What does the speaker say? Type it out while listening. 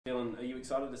Dylan, are you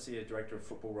excited to see a director of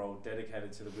football role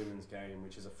dedicated to the women's game,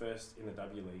 which is a first in the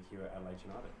W League here at Adelaide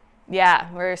United?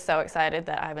 Yeah, we're so excited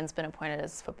that Ivan's been appointed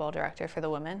as football director for the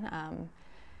women.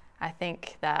 I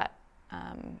think that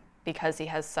because he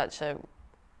has such a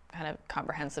kind of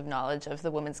comprehensive knowledge of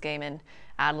the women's game in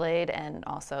Adelaide and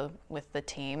also with the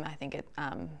team, I think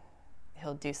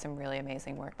he'll do some really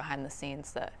amazing work behind the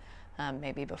scenes that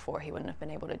maybe before he wouldn't have been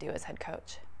able to do as head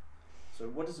coach. So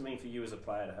what does it mean for you as a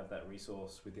player to have that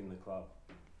resource within the club?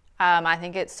 I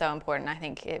think it's so important. I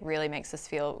think it really makes us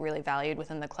feel really valued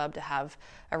within the club to have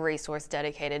a resource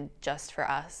dedicated just for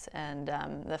us. And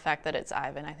the fact that it's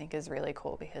Ivan, I think, is really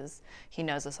cool because he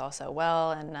knows us all so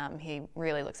well and he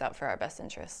really looks out for our best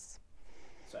interests.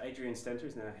 So Adrian Stenta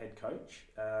is now head coach,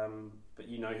 but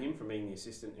you know him from being the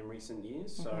assistant in recent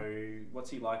years. So what's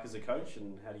he like as a coach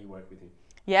and how do you work with him?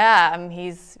 Yeah,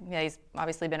 he's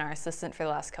obviously been our assistant for the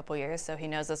last couple of years, so he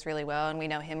knows us really well and we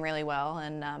know him really well.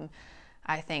 And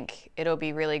I think it'll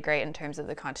be really great in terms of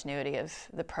the continuity of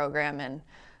the program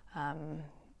and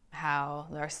how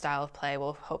our style of play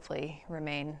will hopefully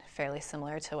remain fairly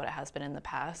similar to what it has been in the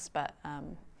past. But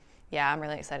yeah, I'm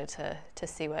really excited to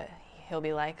see what he'll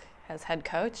be like as head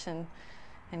coach and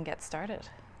get started.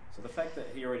 So the fact that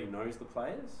he already knows the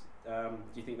players, do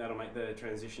you think that'll make the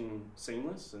transition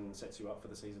seamless and sets you up for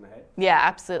the season ahead? Yeah,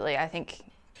 absolutely. I think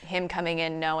him coming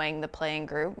in knowing the playing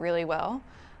group really well,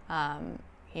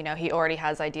 he already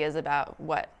has ideas about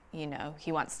what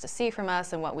he wants to see from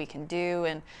us and what we can do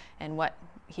and what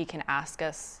he can ask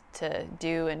us to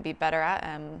do and be better at.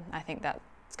 I think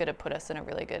that's going to put us in a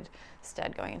really good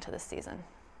stead going into this season.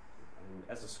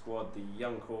 As a squad, the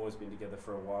young core has been together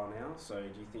for a while now, so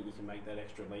do you think you can make that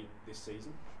extra leap this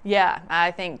season? Yeah,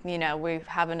 I think we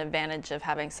have an advantage of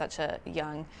having such a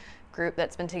young group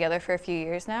that's been together for a few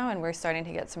years now, and we're starting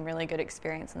to get some really good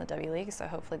experience in the W League, so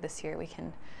hopefully this year we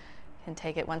can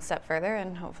take it one step further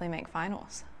and hopefully make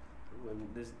finals. And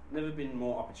there's never been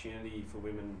more opportunity for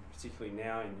women, particularly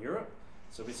now in Europe.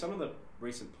 So with some of the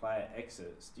recent player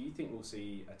exits, do you think we'll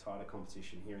see a tighter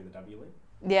competition here in the W League?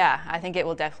 Yeah, I think it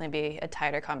will definitely be a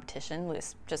tighter competition,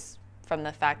 just from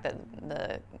the fact that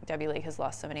the W League has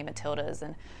lost so many Matildas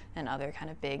and other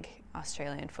kind of big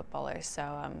Australian footballers.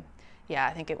 So yeah,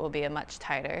 I think it will be a much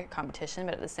tighter competition,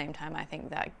 but at the same time I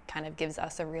think that kind of gives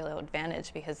us a real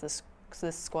advantage because this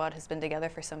squad has been together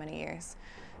for so many years.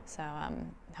 So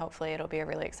hopefully it'll be a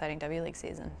really exciting W League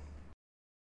season.